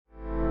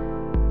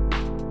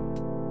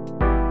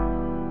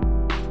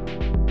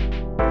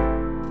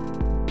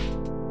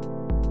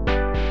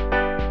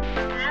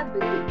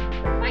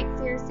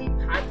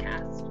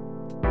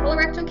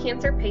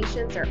cancer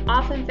patients are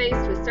often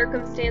faced with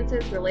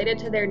circumstances related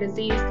to their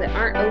disease that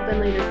aren't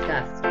openly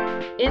discussed.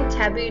 In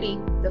Tabooty,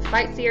 the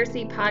Fight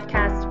CRC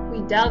podcast,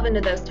 we delve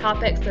into those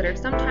topics that are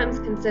sometimes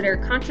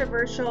considered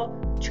controversial,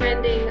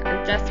 trending,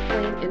 or just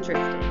plain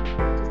interesting.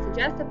 To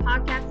suggest a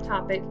podcast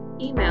topic,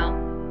 email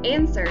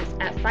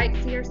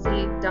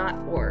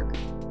answers@fightcrc.org.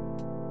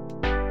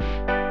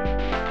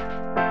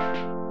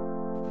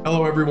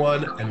 Hello,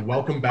 everyone, and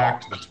welcome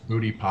back to the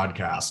Tabooty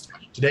podcast.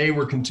 Today,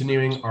 we're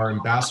continuing our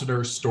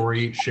ambassador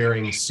story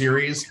sharing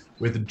series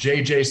with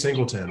JJ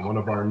Singleton, one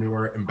of our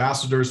newer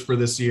ambassadors for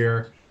this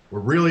year.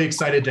 We're really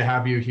excited to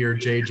have you here,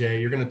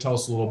 JJ. You're going to tell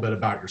us a little bit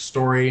about your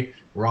story.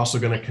 We're also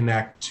going to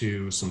connect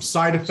to some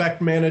side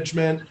effect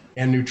management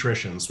and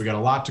nutrition. So we got a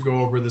lot to go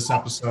over this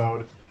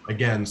episode.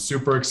 Again,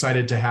 super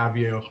excited to have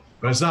you,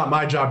 but it's not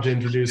my job to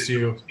introduce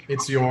you.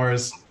 It's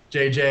yours.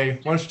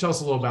 JJ, why don't you tell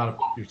us a little about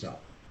yourself?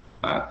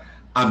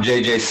 I'm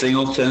JJ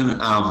Singleton.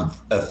 I'm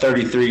a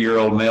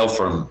 33-year-old male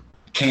from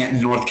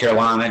Canton, North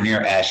Carolina,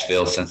 near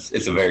Asheville, since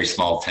it's a very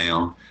small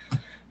town.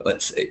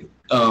 Let's see.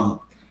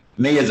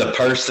 Me as a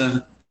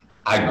person,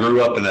 I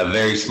grew up in a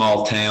very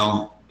small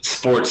town.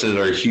 Sports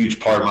are a huge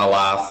part of my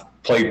life.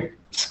 Played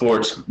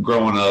sports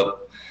growing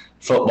up,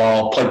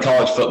 football, played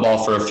college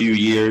football for a few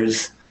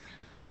years.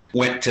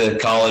 Went to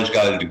college,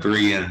 got a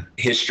degree in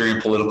history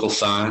and political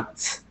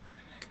science.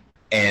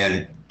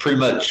 And pretty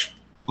much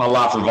my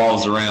life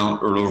revolved around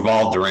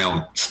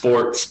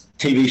sports,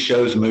 TV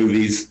shows,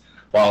 movies.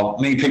 While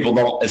many people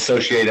don't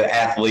associate an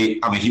athlete,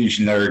 I'm a huge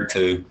nerd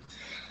too.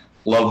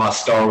 Love my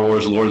Star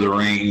Wars, Lord of the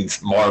Rings,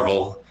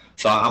 Marvel.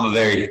 So I'm a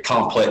very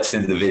complex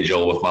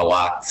individual with my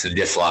likes and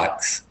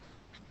dislikes.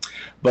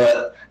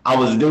 But I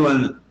was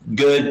doing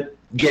good,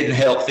 getting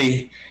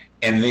healthy.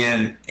 And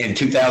then in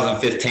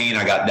 2015,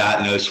 I got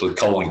diagnosed with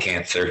colon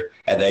cancer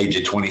at the age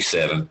of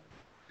 27.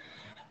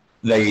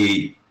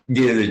 They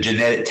did a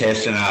genetic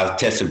test and I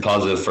tested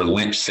positive for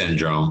Lynch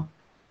syndrome.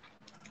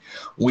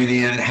 Went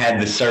in,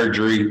 had the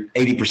surgery,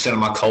 80% of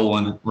my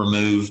colon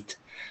removed,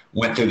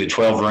 went through the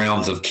 12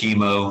 rounds of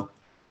chemo,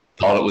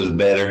 thought it was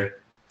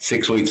better.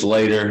 6 weeks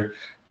later,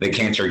 the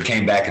cancer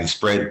came back and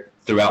spread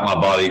throughout my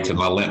body to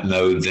my lymph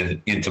nodes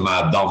and into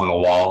my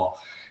abdominal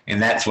wall.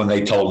 And that's when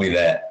they told me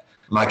that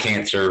my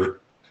cancer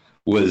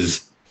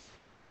was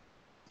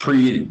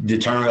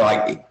predetermined,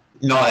 like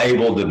not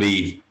able to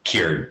be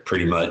cured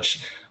pretty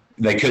much.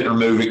 They couldn't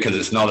remove it because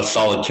it's not a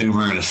solid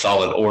tumor and a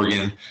solid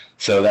organ.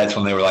 So that's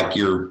when they were like,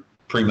 you're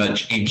pretty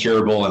much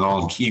incurable and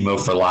on chemo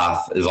for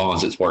life as long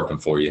as it's working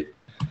for you.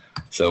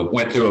 So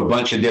went through a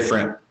bunch of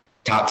different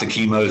types of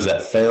chemos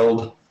that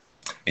failed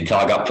until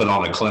I got put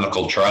on a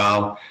clinical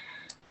trial,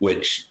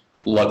 which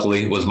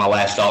luckily was my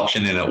last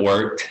option and it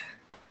worked.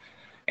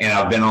 And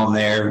I've been on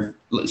there.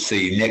 Let's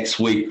see, next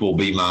week will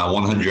be my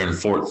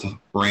 104th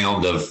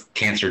round of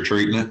cancer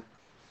treatment.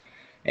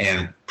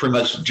 And pretty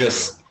much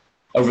just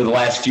over the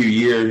last few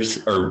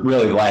years, or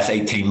really the last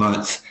 18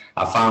 months,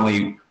 I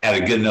finally had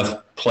a good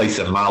enough place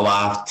in my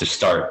life to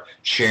start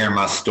sharing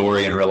my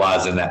story and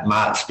realizing that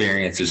my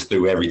experiences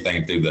through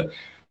everything, through the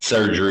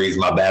surgeries,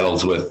 my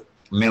battles with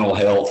mental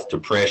health,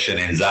 depression,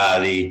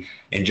 anxiety,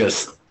 and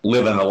just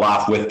living a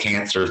life with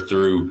cancer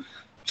through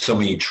so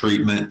many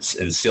treatments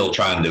and still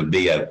trying to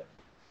be a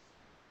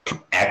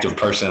active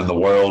person in the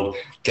world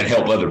can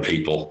help other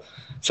people.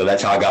 So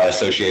that's how I got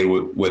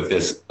associated with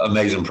this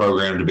amazing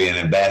program to be an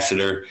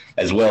ambassador,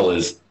 as well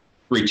as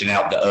reaching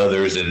out to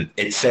others and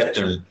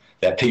accepting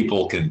that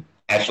people can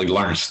actually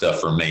learn stuff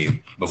from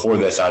me. Before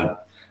this, I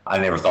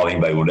never thought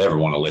anybody would ever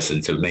want to listen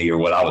to me or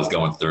what I was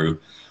going through.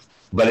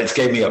 But it's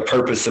gave me a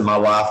purpose in my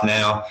life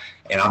now,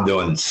 and I'm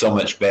doing so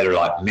much better,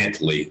 like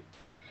mentally.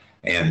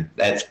 And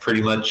that's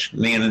pretty much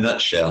me in a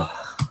nutshell.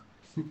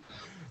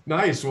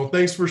 Nice. Well,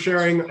 thanks for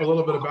sharing a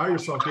little bit about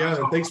yourself. Yeah,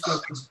 and thanks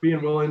for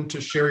being willing to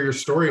share your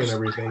story and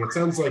everything. It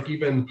sounds like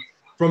even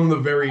from the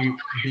very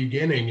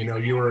beginning,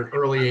 you were an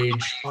early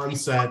age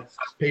onset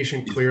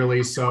patient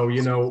clearly. So,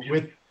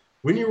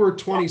 when you were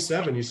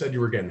 27, you said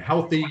you were getting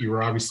healthy. You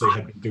were obviously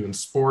had been doing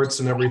sports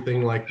and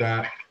everything like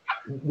that.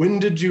 When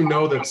did you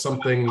know that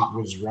something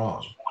was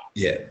wrong?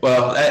 Yeah,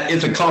 well,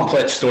 it's a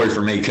complex story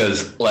for me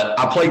because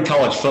I played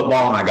college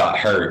football and I got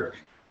hurt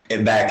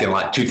back in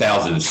like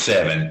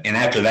 2007. And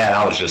after that,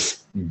 I was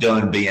just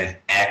done being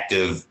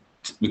active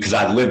because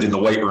I'd lived in the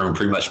weight room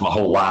pretty much my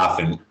whole life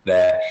and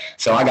that.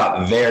 So I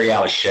got very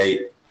out of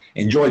shape,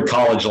 enjoyed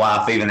college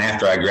life even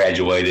after I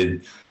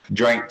graduated,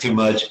 drank too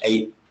much,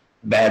 ate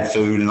bad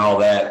food and all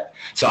that.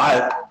 So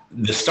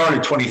the start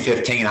of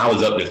 2015, I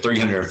was up to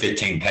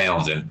 315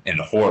 pounds in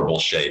horrible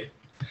shape.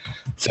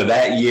 So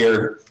that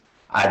year,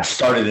 I'd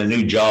started a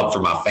new job for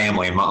my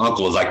family, and my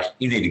uncle was like,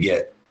 you need to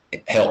get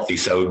healthy.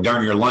 So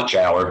during your lunch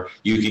hour,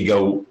 you can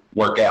go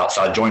work out.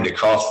 So I joined a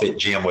CrossFit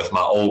gym with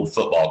my old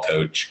football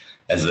coach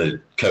as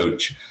a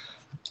coach.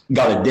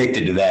 Got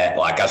addicted to that.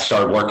 Like I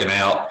started working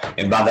out,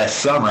 and by that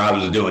summer, I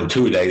was doing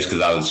 2-a-days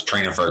because I was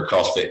training for a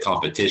CrossFit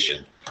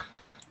competition.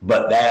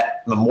 But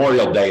that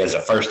Memorial Day is the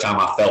first time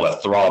I felt a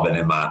throbbing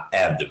in my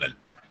abdomen.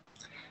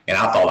 And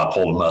I thought I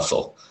pulled a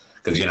muscle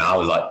because, I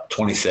was like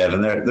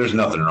 27. There's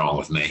nothing wrong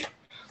with me.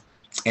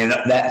 And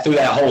that through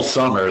that whole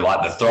summer,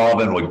 like the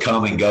throbbing would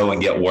come and go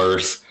and get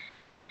worse.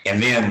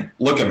 And then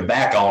looking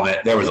back on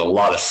it, there was a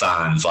lot of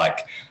signs,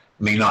 like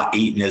me not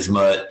eating as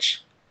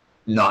much,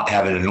 not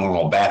having a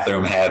normal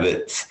bathroom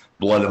habits,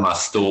 blood in my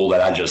stool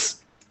that I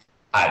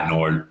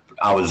ignored.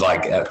 I was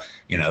like,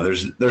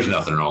 there's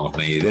nothing wrong with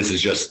me. This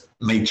is just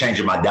me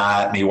changing my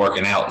diet, me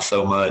working out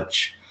so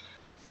much.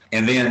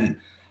 And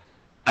then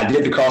I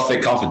did the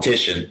CrossFit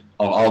competition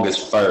on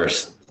August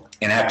 1st.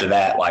 And after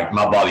that, like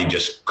my body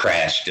just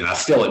crashed, and I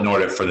still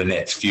ignored it for the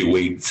next few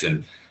weeks.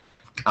 And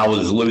I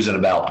was losing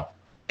about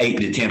 8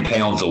 to 10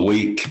 pounds a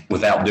week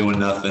without doing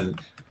nothing.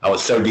 I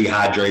was so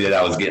dehydrated.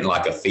 I was getting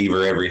like a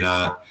fever every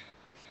night.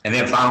 And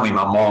then finally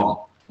my mom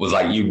was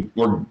like,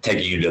 we're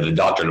taking you to the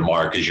doctor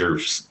tomorrow because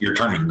you're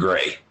turning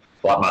gray.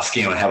 Like my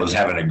skin was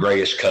having a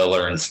grayish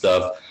color and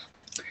stuff.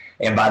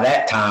 And by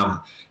that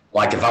time,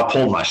 like if I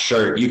pulled my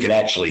shirt, you could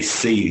actually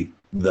see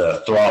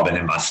the throbbing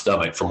in my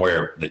stomach from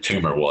where the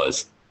tumor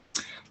was.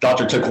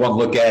 Doctor took one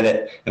look at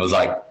it and was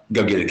like,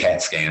 go get a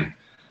CAT scan.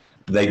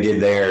 They did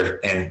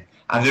there, and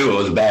I knew it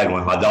was bad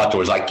when my doctor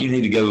was like, you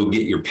need to go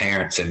get your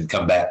parents and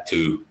come back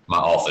to my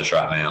office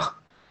right now.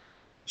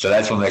 So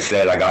that's when they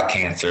said I got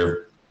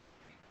cancer.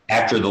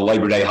 After the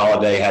Labor Day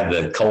holiday, had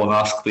the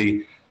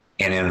colonoscopy,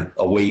 and in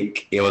a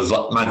week,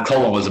 my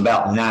colon was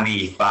about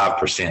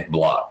 95%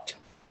 blocked.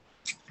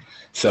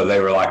 So they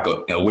were like,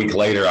 a week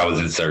later, I was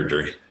in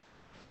surgery.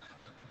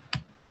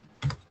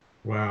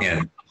 Wow.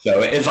 And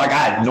so it's like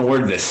I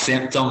ignored the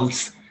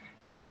symptoms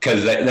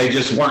because they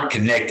just weren't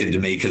connected to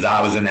me, because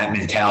I was in that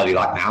mentality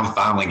like, now I'm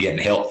finally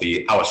getting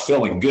healthy. I was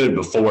feeling good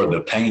before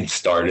the pain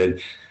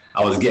started.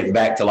 I was getting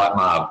back to like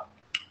my,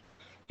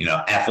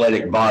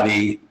 athletic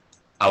body.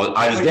 I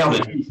was down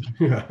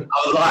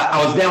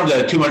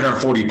to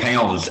 240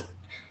 pounds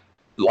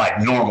like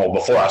normal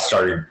before I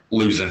started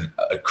losing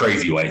a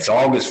crazy weight. So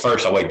August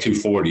 1st, I weighed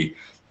 240.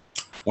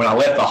 When I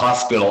left the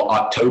hospital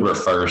October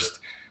 1st,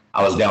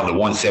 I was down to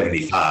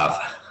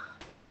 175.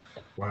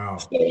 Wow.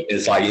 So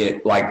it's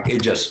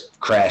it just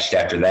crashed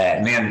after that.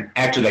 And then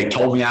after they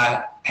told me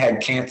I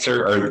had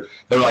cancer, or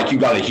they're like, you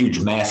got a huge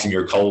mass in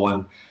your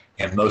colon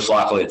and most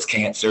likely it's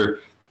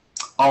cancer,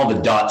 all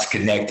the dots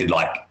connected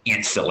like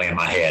instantly in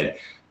my head.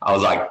 I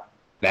was like,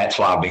 that's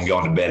why I've been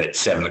going to bed at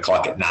 7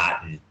 o'clock at night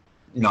and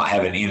not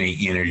having any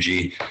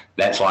energy.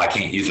 That's why I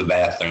can't use the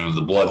bathroom,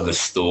 the blood in the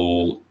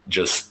stool,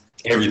 just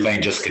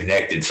everything just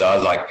connected. So I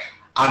was like,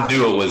 I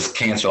knew it was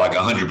cancer like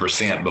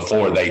 100%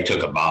 before they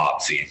took a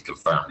biopsy and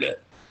confirmed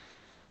it.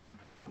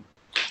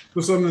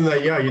 So something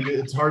that,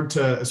 it's hard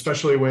to,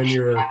 especially when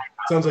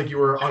sounds like you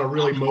were on a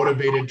really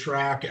motivated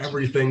track.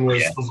 Everything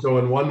was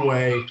going one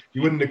way.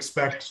 You wouldn't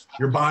expect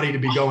your body to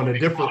be going a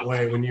different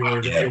way when you were,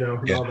 all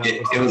that.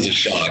 It was a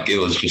shock. It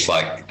was just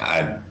like,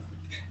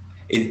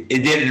 it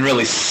didn't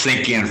really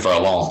sink in for a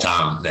long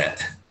time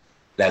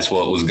that's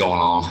what was going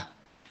on.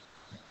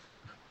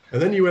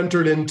 And then you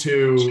entered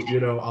into,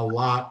 a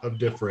lot of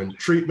different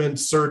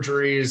treatments,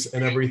 surgeries,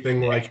 and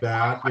everything like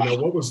that.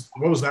 What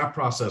was that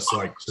process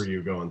like for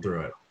you going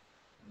through it?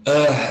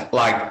 That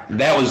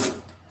was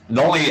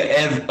the only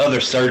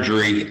other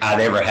surgery I'd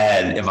ever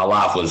had in my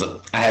life. Was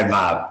I had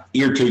my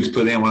ear tubes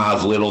put in when I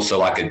was little, so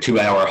like a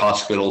 2-hour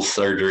hospital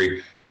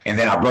surgery. And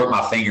then I broke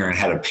my finger and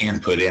had a pin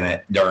put in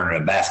it during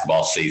a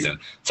basketball season.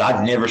 So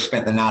I'd never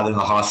spent the night in the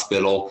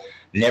hospital.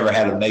 Never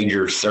had a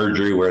major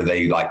surgery where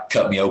they like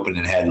cut me open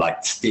and had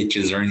like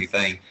stitches or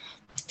anything.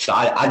 So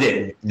I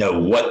didn't know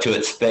what to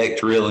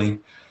expect really.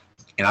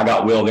 And I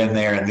got wheeled in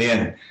there, and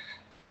then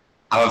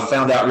I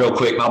found out real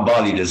quick my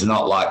body does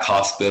not like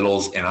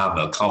hospitals, and I'm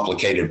a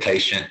complicated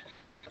patient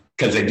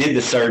because they did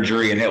the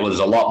surgery and it was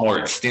a lot more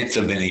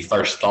extensive than he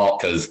first thought,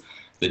 because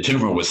the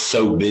tumor was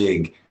so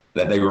big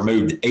that they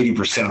removed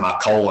 80% of my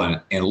colon.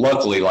 And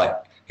luckily, like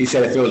he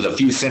said, if it was a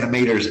few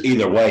centimeters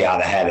either way,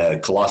 I'd have had a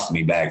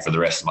colostomy bag for the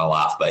rest of my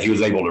life. But he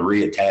was able to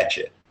reattach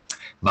it,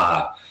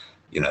 my,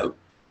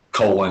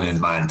 colon and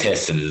my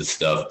intestines and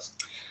stuff,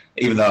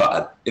 even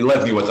though it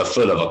left me with a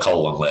foot of a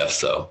colon left.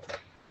 So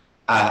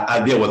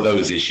I deal with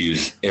those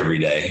issues every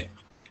day.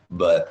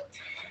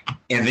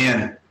 And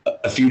then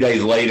a few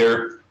days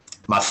later,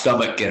 my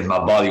stomach and my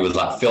body was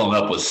like filling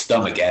up with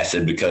stomach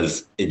acid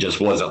because it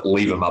just wasn't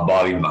leaving my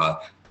body. My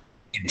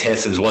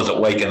intestines wasn't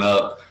waking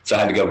up. So I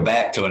had to go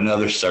back to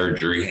another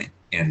surgery,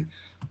 and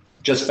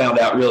just found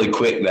out really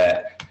quick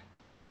that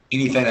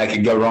anything that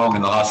could go wrong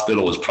in the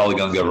hospital was probably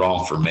going to go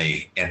wrong for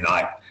me. And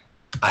I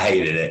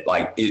hated it.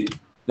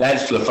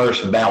 That's the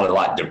first bout of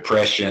like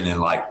depression and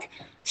like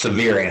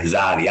severe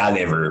anxiety I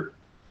never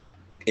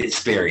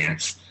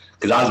experienced,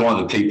 because I was one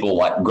of the people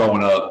like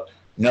growing up,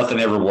 nothing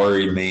ever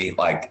worried me.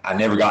 Like I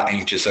never got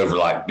anxious over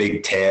like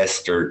big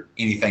tests or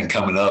anything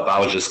coming up. I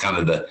was just kind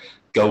of the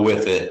go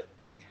with it,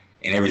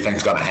 and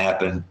everything's going to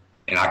happen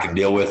and I can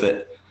deal with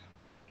it.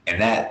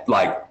 And that,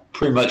 like,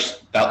 pretty much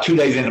about 2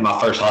 days into my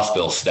first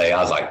hospital stay, I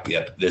was like,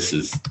 yep, this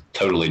is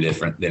totally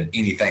different than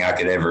anything I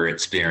could ever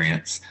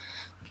experience.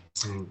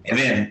 And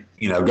then,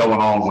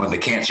 going on, when the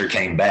cancer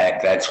came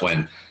back, that's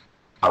when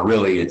I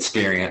really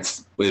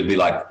experienced, it would be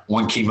like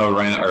one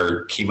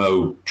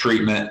chemo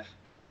treatment,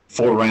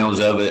 4 rounds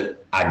of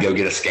it, I'd go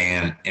get a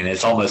scan, and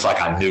it's almost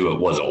like I knew it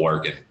wasn't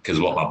working because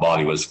what my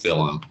body was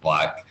feeling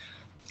like.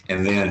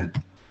 And then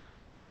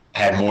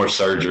had more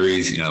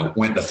surgeries,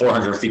 went to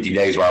 450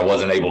 days where I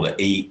wasn't able to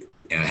eat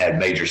and had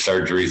major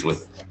surgeries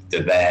with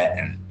that.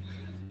 And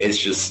it's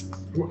just.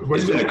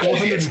 Was it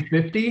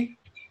 450?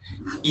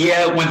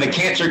 Yeah, when the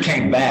cancer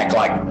came back,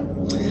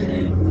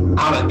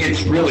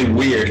 it's really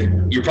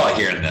weird. You're probably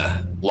hearing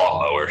the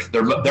lawnmower.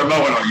 They're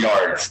mowing our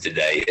yards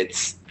today.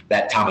 It's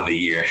that time of the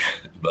year.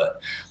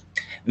 But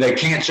the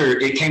cancer,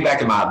 it came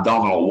back in my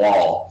abdominal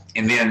wall,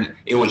 and then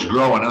it was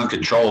growing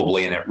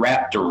uncontrollably, and it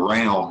wrapped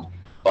around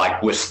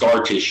with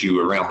scar tissue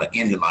around the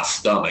end of my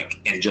stomach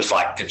and just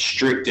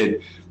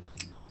constricted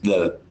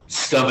the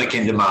stomach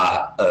into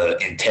my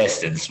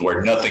intestines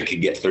where nothing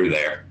could get through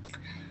there.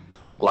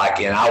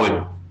 And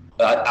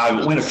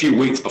I went a few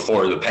weeks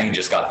before the pain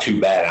just got too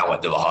bad and I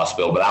went to the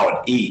hospital, but I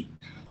would eat,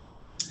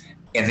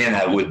 and then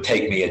it would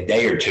take me a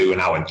day or two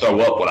and I would throw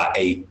up what I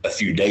ate a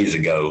few days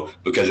ago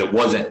because it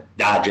wasn't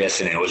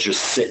digesting. It was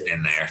just sitting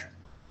in there.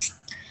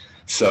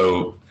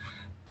 So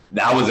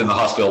I was in the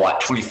hospital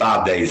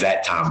 25 days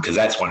that time because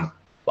that's when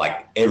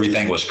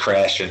everything was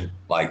crashing.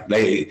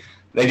 They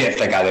didn't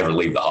think I'd ever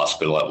leave the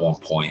hospital at one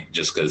point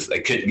just because they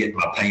couldn't get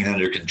my pain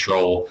under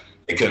control.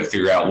 They couldn't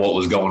figure out what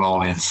was going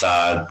on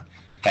inside.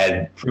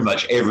 Had pretty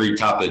much every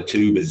type of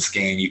tube and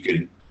scan you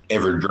could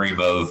ever dream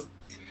of.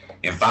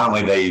 And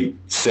finally they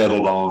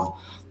settled on,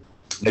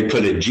 they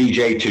put a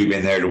GJ tube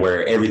in there to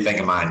where everything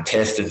in my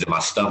intestines and my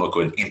stomach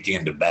would empty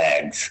into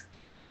bags.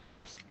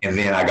 And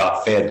then I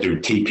got fed through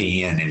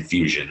TPN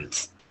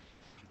infusions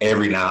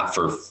every night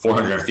for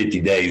 450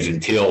 days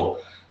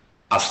until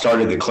I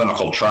started the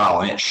clinical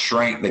trial, and it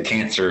shrank the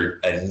cancer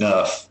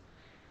enough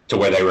to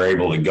where they were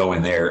able to go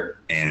in there,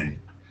 and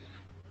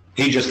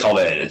he just called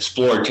it an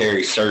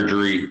exploratory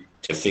surgery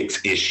to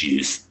fix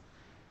issues.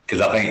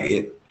 Because I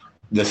think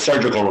the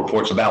surgical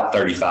report's about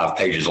 35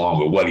 pages long,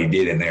 but what he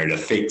did in there to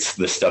fix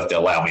the stuff to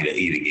allow me to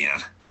eat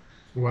again.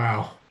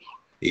 Wow.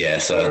 Yeah,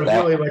 so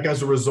really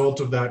as a result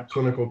of that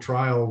clinical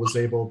trial was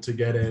able to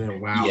get in,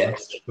 and wow,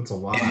 yes. that's a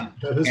lot.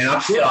 That is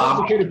a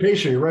complicated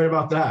patient. You're right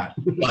about that.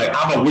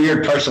 I'm a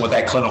weird person with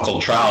that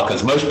clinical trial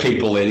because most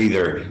people, it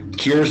either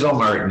cures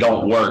them or it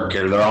don't work,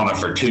 or they're on it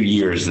for 2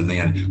 years and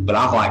then. But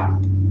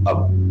I'm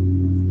a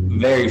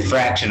very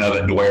fraction of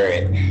it to where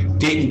it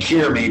didn't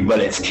cure me, but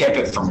it's kept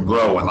it from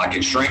growing.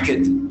 It shrank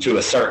it to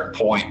a certain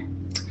point,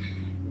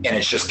 and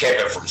it's just kept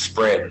it from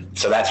spreading.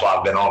 So that's why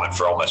I've been on it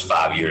for almost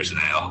 5 years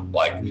now.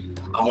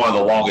 I'm one of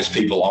the longest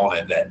people on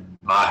it that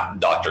my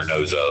doctor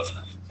knows of.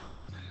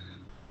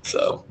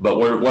 So, but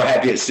we're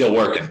happy it's still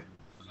working.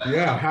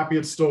 Yeah, happy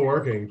it's still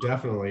working.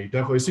 Definitely.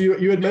 So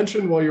you had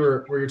mentioned while you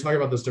were talking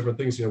about those different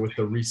things, with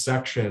the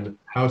resection,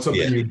 how it's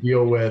something you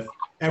deal with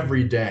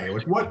every day.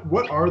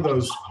 What are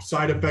those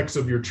side effects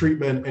of your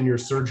treatment and your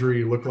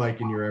surgery look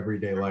like in your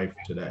everyday life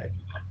today?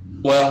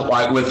 Well,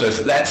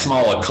 with that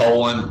small a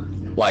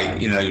colon, I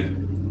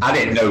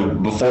didn't know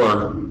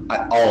before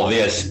all of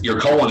this,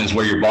 your colon is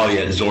where your body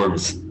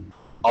absorbs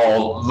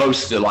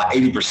most of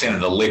 80%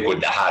 of the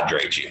liquid that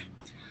hydrates you.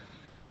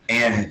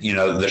 And,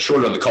 the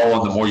shorter the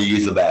colon, the more you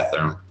use the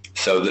bathroom.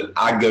 So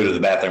I go to the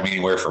bathroom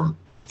anywhere from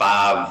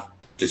 5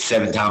 to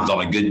 7 times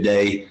on a good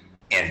day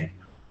and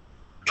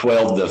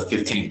 12 to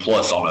 15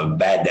 plus on a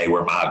bad day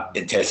where my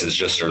intestines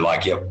just are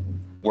yep,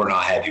 we're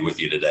not happy with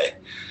you today.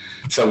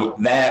 So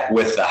that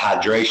with the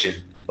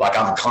hydration,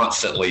 I'm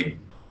constantly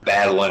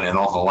battling and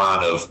on the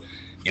line of,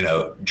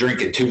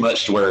 drinking too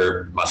much to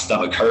where my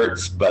stomach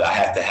hurts, but I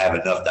have to have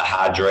enough to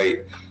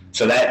hydrate.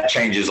 So that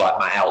changes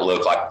my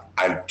outlook.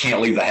 I can't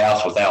leave the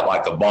house without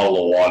a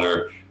bottle of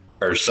water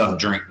or some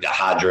drink to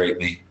hydrate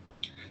me.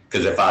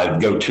 Because if I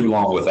go too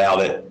long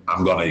without it,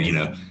 I'm going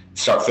to,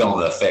 start feeling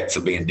the effects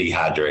of being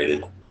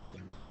dehydrated.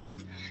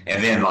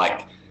 And then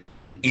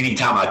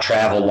anytime I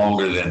travel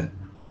longer than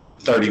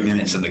 30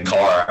 minutes in the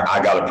car,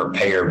 I got to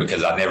prepare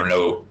because I never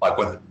know,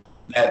 when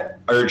that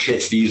urge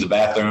hits to use the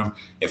bathroom,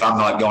 if I'm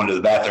not going to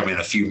the bathroom in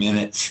a few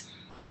minutes,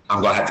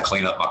 I'm going to have to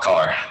clean up my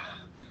car.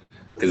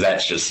 Because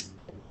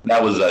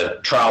that was a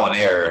trial and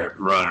error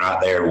run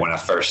right there when I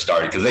first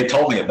started. Because they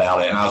told me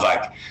about it, and I was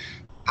like,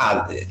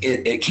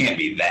 it can't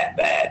be that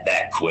bad,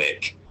 that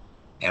quick.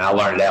 And I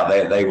learned out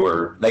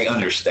they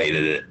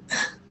understated it.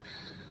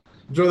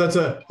 Joe, that's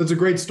a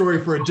great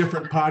story for a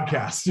different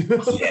podcast.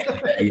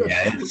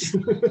 yeah.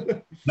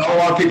 Not a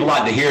lot of people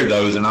like to hear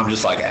those, and I'm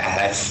just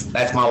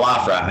that's my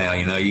life right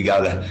now. You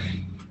got to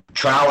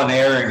trial and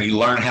error, and you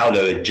learn how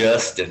to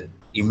adjust, and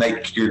you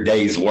make your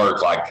days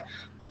work.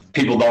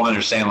 People don't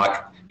understand.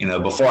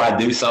 Before I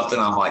do something,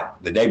 I'm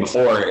the day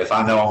before, if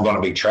I know I'm going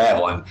to be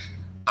traveling,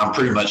 I'm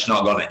pretty much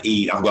not going to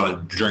eat. I'm going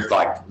to drink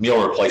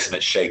meal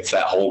replacement shakes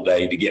that whole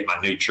day to get my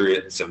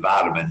nutrients and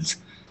vitamins,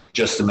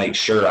 just to make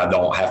sure I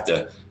don't have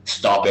to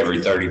stop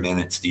every 30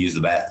 minutes to use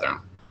the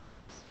bathroom.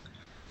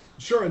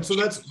 Sure. And so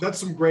that's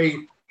some great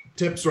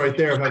tips right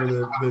there of having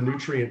the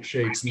nutrient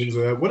shakes and things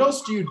like that. What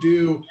else do you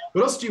do?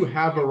 What else do you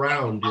have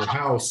around your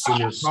house and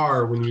your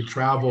car when you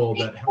travel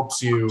that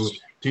helps you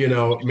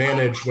to,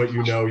 manage what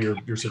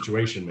your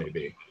situation may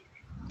be?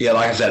 Yeah,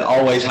 like I said,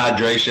 always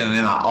hydration, and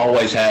then I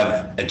always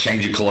have a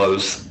change of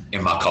clothes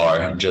in my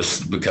car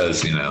just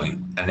because, I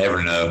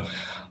never know.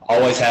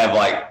 Always have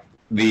like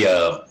the,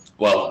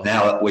 now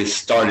that we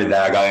started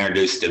that, I got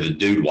introduced to the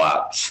dude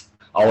wipes.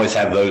 Always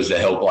have those to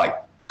help like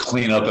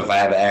clean up if I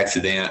have an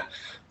accident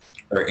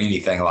or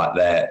anything like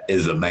that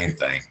is the main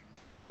thing.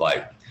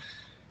 Like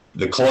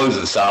the clothes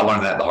and stuff, I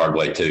learned that the hard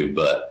way too,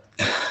 but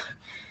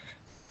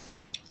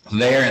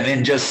there, and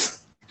then just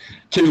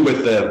too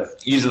with the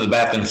using the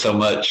bathroom so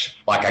much,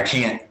 like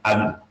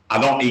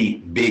I don't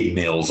eat big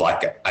meals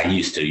like I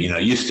used to.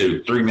 Used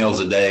to 3 meals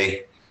a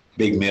day,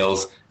 big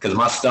meals, because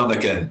my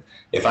stomach, and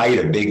if I eat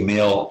a big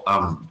meal,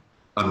 I'm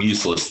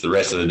useless the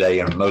rest of the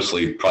day, and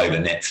mostly probably the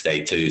next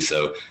day too.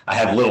 So I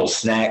have little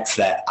snacks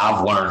that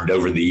I've learned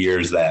over the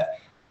years that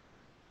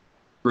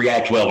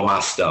react well to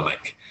my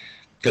stomach.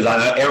 Because I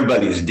know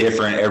everybody's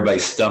different,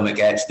 everybody's stomach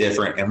acts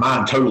different, and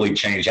mine totally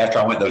changed after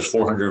I went those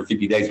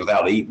 450 days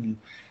without eating.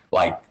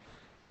 Like,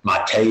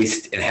 my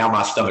taste and how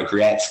my stomach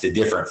reacts to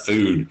different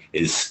food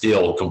is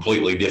still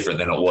completely different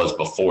than it was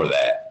before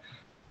that.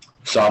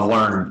 So I've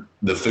learned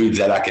the foods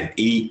that I can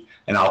eat,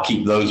 and I'll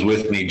keep those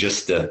with me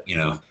just to,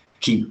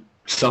 keep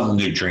some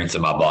nutrients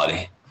in my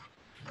body.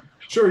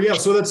 Sure. Yeah.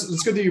 So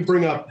it's good that you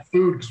bring up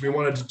food, because we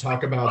wanted to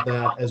talk about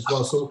that as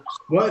well. So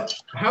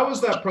how is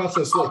that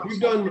process look?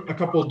 We've done a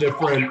couple of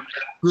different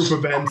group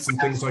events and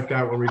things like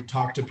that where we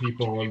talk to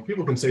people, and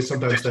people can say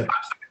sometimes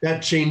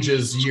that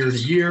changes year to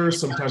year.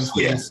 Sometimes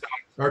things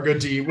are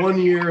good to eat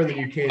one year and then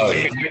you can't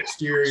eat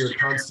next year. You're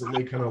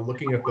constantly kind of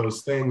looking at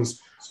those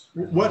things.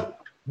 What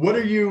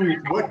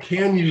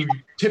can you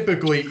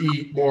typically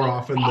eat more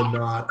often than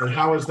not? And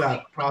how is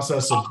that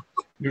process of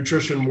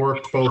nutrition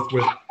worked both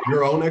with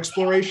your own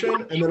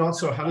exploration, and then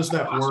also how does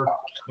that work,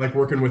 like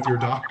working with your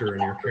doctor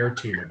and your care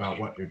team about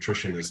what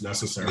nutrition is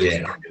necessary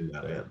to bring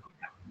that in?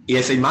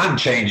 Yeah, see, mine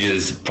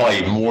changes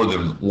probably more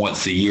than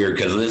once a year,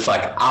 because it's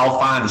like I'll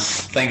find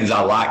things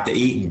I like to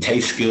eat and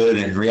taste good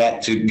and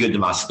react good to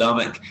my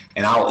stomach,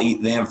 and I'll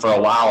eat them for a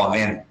while, and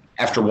then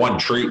after one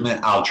treatment,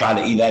 I'll try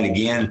to eat that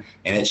again,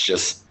 and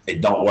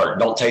it don't work.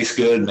 Don't taste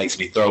good, makes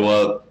me throw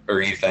up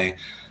or anything.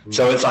 Mm-hmm.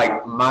 So it's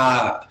like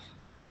my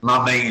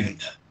main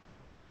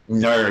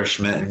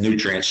nourishment and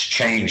nutrients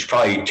change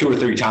probably 2 or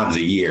 3 times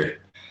a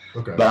year.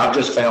 Okay. But I've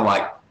just found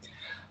like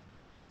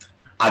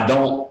I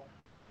don't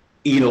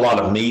eat a lot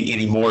of meat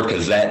anymore,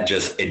 because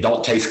it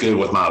don't taste good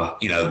with my,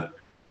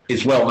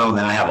 it's well known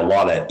that I have a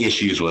lot of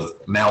issues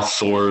with mouth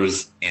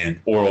sores and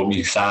oral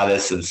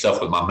mucitis and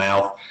stuff with my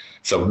mouth.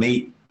 So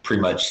meat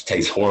pretty much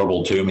tastes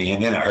horrible to me,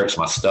 and then it hurts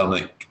my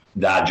stomach,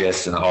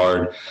 digesting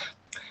hard.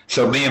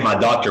 So me and my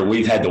doctor,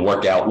 we've had to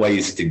work out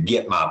ways to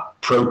get my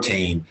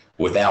protein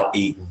without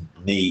eating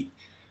meat.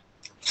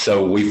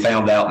 So we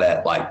found out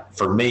that, like,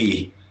 for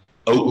me,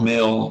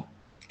 oatmeal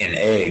and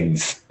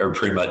eggs are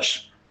pretty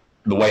much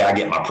the way I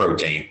get my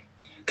protein,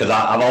 because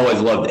I've always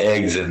loved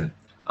eggs, and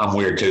I'm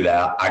weird too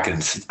that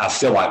I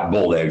still like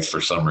boiled eggs for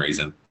some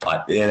reason.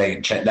 Like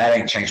that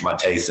ain't changed my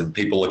taste, and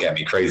people look at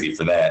me crazy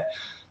for that.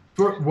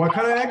 For what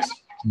kind of eggs?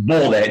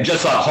 Boiled egg,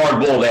 just a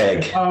hard boiled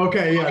egg. Oh,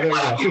 okay, yeah, there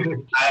you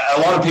go. A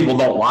lot of people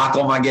don't like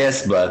them, I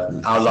guess, but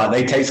I was like,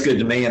 they taste good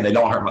to me and they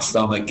don't hurt my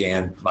stomach.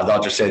 And my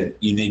doctor said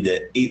you need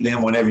to eat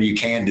them whenever you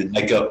can to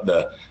make up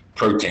the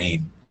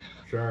protein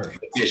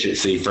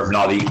deficiency from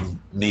not eating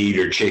meat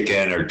or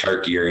chicken or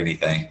turkey or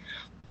anything.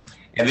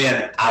 And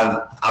then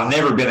I've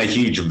never been a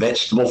huge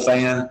vegetable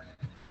fan,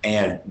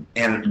 and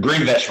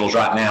green vegetables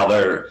right now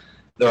they're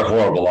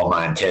horrible on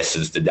my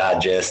intestines to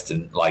digest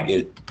and like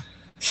it.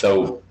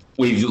 So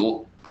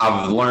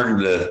I've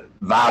learned the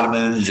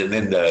vitamins and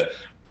then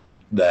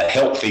the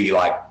healthy,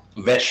 like,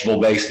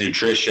 vegetable-based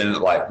nutrition,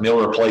 like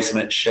meal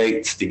replacement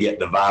shakes to get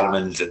the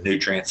vitamins and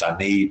nutrients I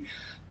need.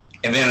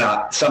 And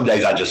then some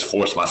days I just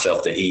force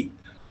myself to eat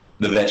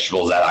the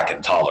vegetables that I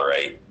can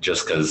tolerate,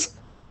 just because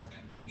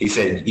he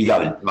said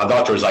my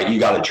doctor was like, you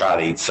got to try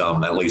to eat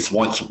some at least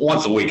once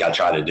a week. I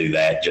try to do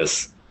that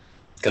just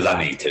because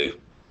I need to.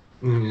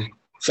 Mm-hmm.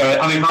 So,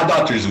 I mean, my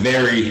doctor's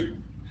very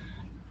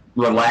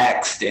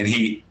relaxed, and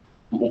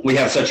we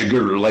have such a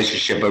good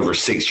relationship over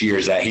 6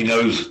 years that he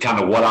knows kind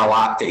of what I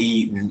like to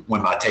eat and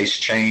when my tastes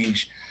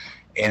change.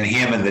 And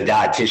him and the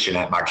dietitian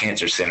at my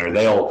cancer center,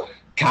 they'll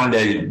kind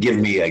of give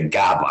me a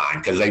guideline,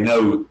 because they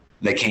know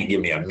they can't give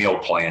me a meal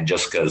plan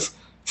just because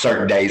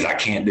certain days I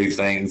can't do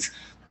things.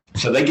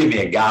 So they give me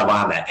a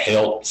guideline that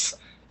helps,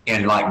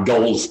 and like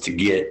goals to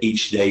get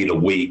each day of the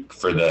week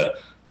for the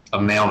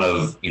amount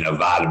of,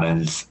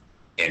 vitamins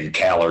and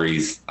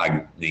calories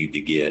I need to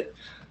get.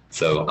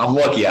 So I'm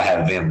lucky I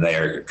have them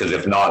there, because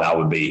if not, I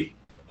would be,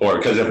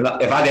 because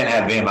if I didn't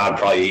have them, I'd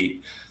probably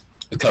eat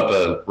a cup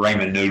of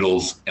ramen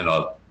noodles and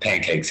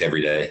pancakes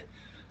every day,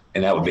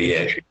 and that would be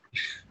it.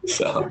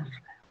 So,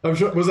 I'm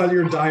sure, was that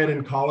your diet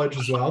in college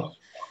as well?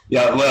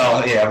 Yeah,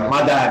 well, yeah,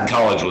 my diet in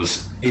college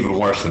was even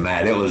worse than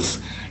that. It was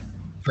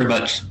pretty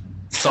much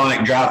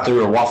Sonic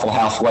drive-through or Waffle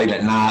House late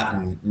at night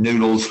and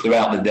noodles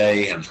throughout the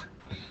day, and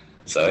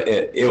so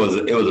it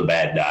was a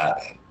bad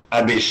diet.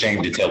 I'd be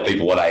ashamed to tell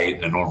people what I ate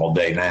in a normal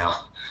day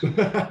now.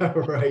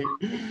 Right.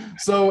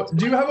 So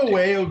do you have a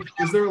way of,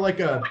 is there like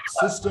a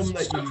system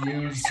that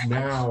you use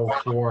now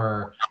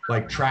for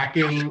like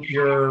tracking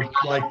your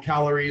like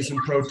calories and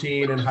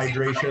protein and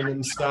hydration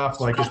and stuff?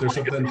 Like, is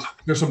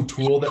there's some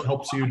tool that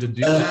helps you to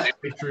do that,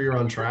 make sure you're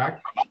on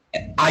track?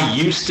 I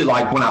used to,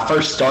 like when I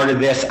first started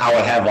this, I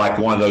would have like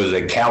one of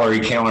those calorie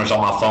counters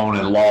on my phone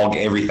and log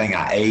everything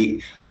I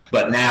ate.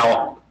 But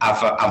now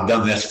I've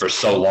done this for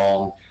so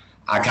long,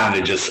 I kind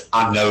of just,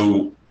 I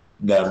know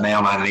the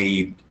amount I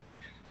need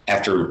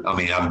after, I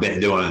mean, I've been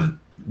doing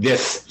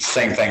this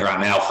same thing right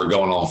now for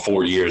going on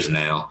 4 years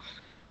now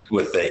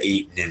with the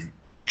eating and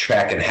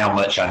tracking how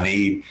much I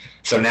need.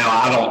 So now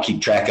I don't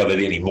keep track of it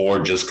anymore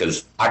just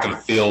because I can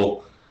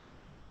feel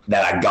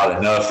that I got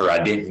enough or I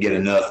didn't get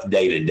enough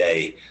day to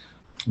day.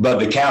 But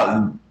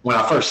when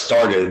I first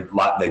started,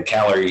 like the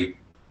calorie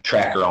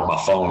tracker on my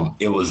phone,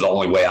 it was the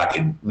only way I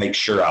could make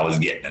sure I was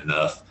getting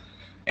enough.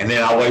 And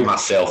then I weigh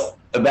myself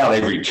about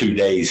every 2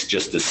 days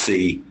just to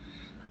see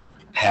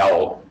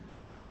how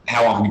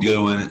I'm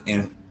doing.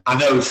 And I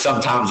know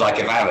sometimes, like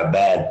if I have a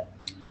bad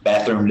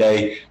bathroom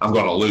day, I'm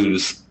going to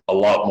lose a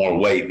lot more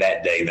weight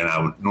that day than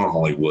I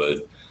normally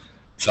would.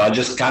 So I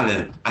just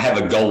I have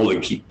a goal to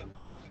keep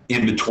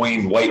in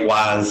between weight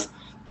wise.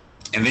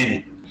 And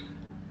then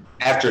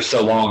after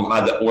so long,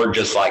 we're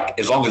just like,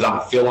 as long as I'm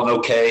feeling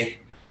okay,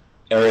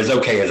 or as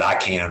okay as I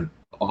can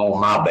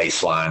on my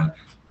baseline,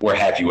 we're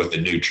happy with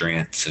the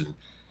nutrients. And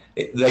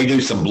they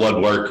do some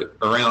blood work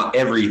around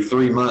every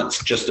 3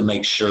 months just to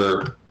make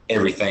sure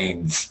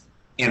everything's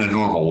in a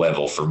normal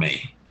level for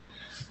me.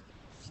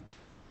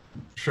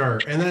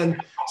 Sure. And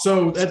then,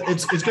 so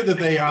it's good that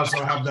they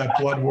also have that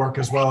blood work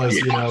as well as,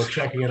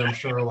 checking it. I'm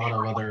sure a lot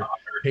of other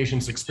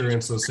patients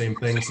experience those same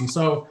things. And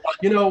so,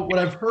 what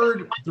I've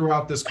heard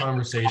throughout this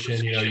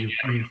conversation,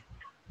 you've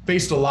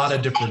faced a lot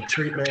of different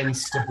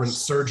treatments, different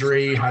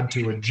surgery, had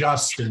to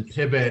adjust and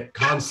pivot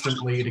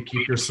constantly to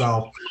keep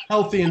yourself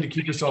healthy and to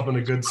keep yourself in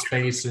a good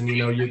space. And,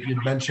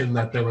 you mentioned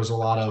that there was a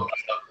lot of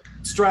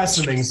stress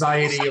and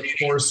anxiety, of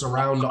course,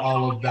 around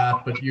all of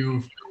that, but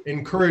you've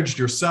encouraged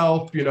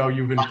yourself,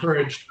 you've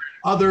encouraged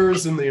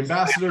others in the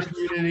ambassador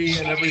community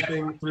and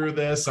everything through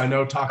this. I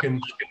know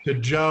talking to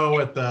Joe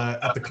at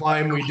the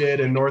climb we did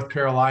in North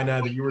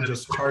Carolina that you were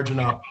just charging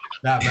up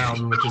that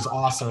mountain, which is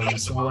awesome.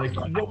 So like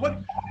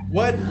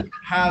what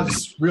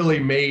has really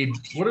made,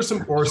 what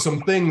are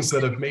some things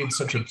that have made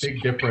such a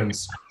big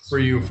difference for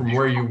you from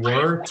where you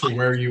were to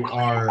where you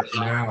are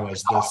now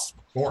as this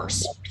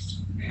force?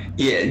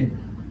 Yeah,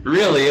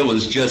 really, it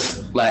was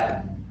just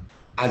like,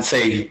 I'd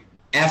say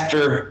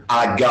after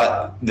I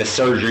got the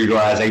surgery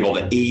where I was able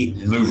to eat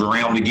and move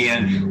around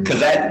again, because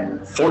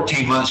that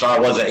 14 months where I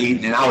wasn't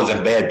eating and I was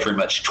in bed pretty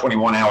much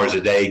 21 hours a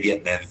day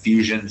getting the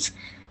infusions,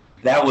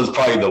 that was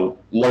probably the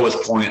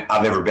lowest point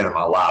I've ever been in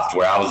my life,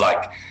 where I was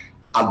like,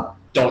 I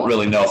don't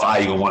really know if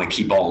I even want to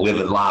keep on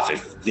living life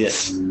if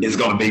this is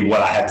going to be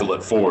what I have to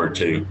look forward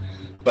to.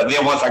 But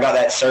then once I got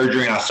that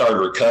surgery and I started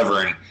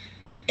recovering,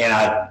 and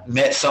I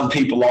met some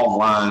people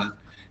online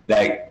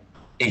that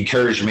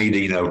encouraged me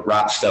to,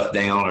 write stuff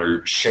down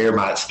or share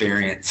my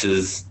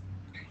experiences.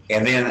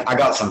 And then I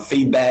got some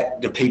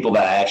feedback to people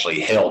that actually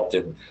helped,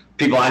 and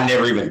people I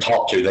never even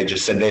talked to. They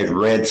just said they had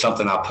read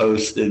something I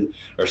posted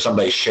or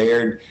somebody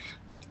shared.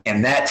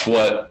 And that's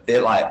what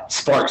it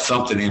sparked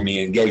something in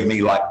me and gave me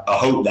a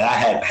hope that I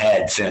hadn't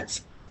had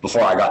since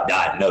before I got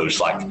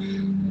diagnosed.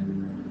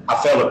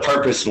 I felt a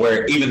purpose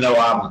where even though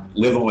I'm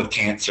living with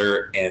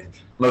cancer and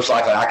most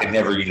likely I could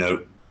never,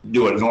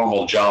 do a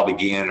normal job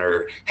again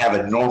or have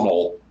a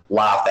normal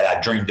life that I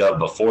dreamed of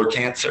before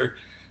cancer,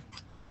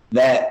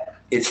 that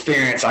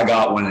experience I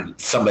got when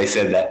somebody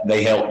said that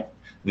they helped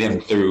them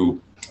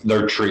through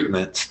their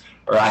treatments,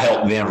 or I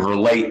helped them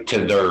relate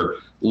to their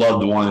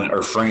loved one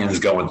or friends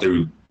going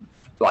through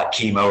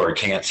chemo or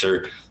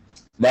cancer,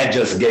 that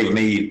just gave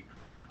me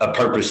a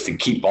purpose to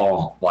keep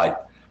on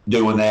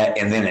doing that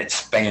and then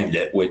expand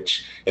it,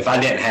 which if I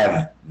didn't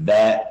have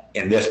that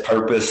and this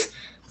purpose,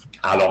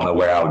 I don't know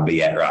where I would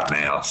be at right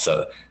now.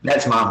 So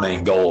that's my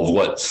main goal of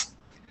what's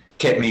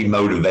kept me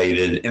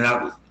motivated. And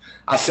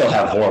I still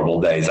have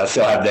horrible days. I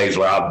still have days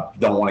where I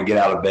don't want to get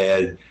out of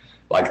bed.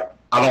 I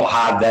don't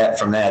hide that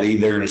from that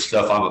either and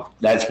stuff.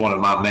 That's one of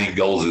my main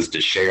goals, is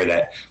to share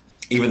that.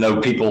 Even though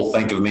people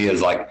think of me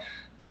as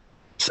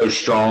so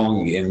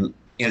strong and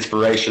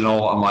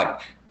inspirational,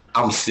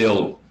 I'm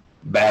still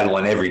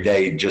battling every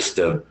day just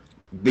to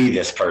be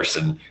this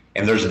person.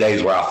 And there's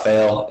days where I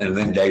fail, and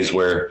then days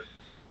where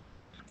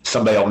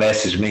somebody will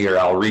message me or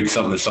I'll read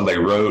something that somebody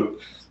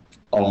wrote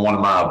on one of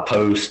my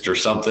posts or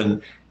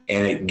something,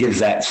 and it gives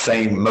that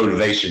same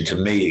motivation to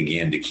me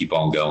again to keep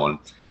on going.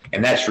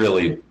 And that's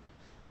really,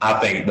 I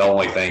think, the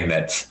only thing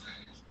that's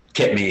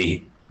kept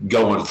me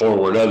going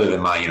forward, other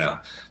than my,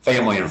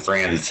 family and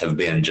friends have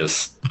been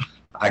just,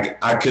 I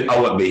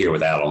wouldn't be here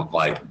without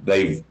them.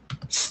 They've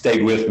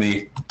stayed with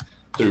me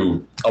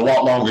through a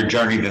lot longer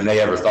journey than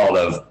they ever thought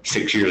of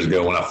 6 years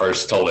ago when I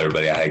first told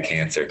everybody I had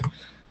cancer.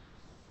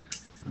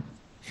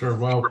 Sure.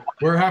 Well,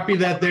 we're happy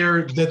that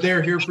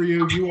they're here for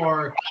you. You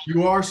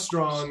are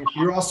strong.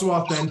 You're also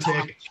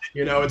authentic.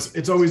 You know,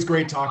 it's always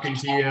great talking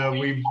to you.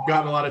 We've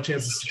gotten a lot of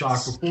chances to talk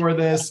before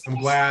this.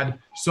 I'm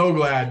so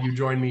glad you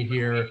joined me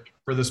here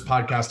for this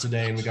podcast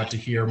today, and we got to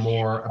hear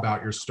more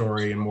about your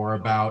story and more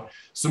about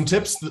some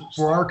tips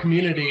for our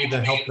community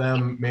that help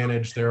them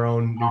manage their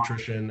own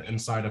nutrition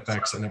and side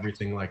effects and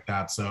everything like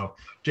that. So,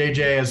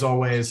 JJ, as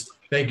always,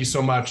 thank you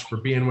so much for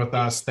being with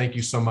us. Thank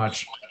you so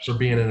much for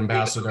being an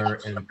ambassador.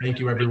 And thank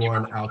you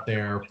everyone out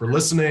there for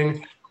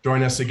listening.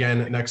 Join us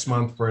again next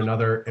month for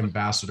another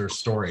ambassador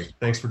story.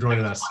 Thanks for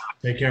joining us.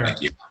 Take care.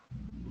 Thank you.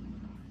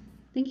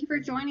 Thank you for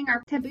joining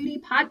our Tabooty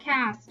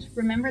podcast.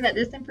 Remember that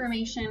this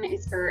information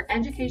is for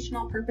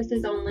educational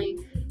purposes only,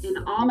 and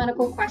all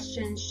medical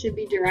questions should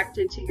be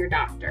directed to your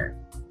doctor.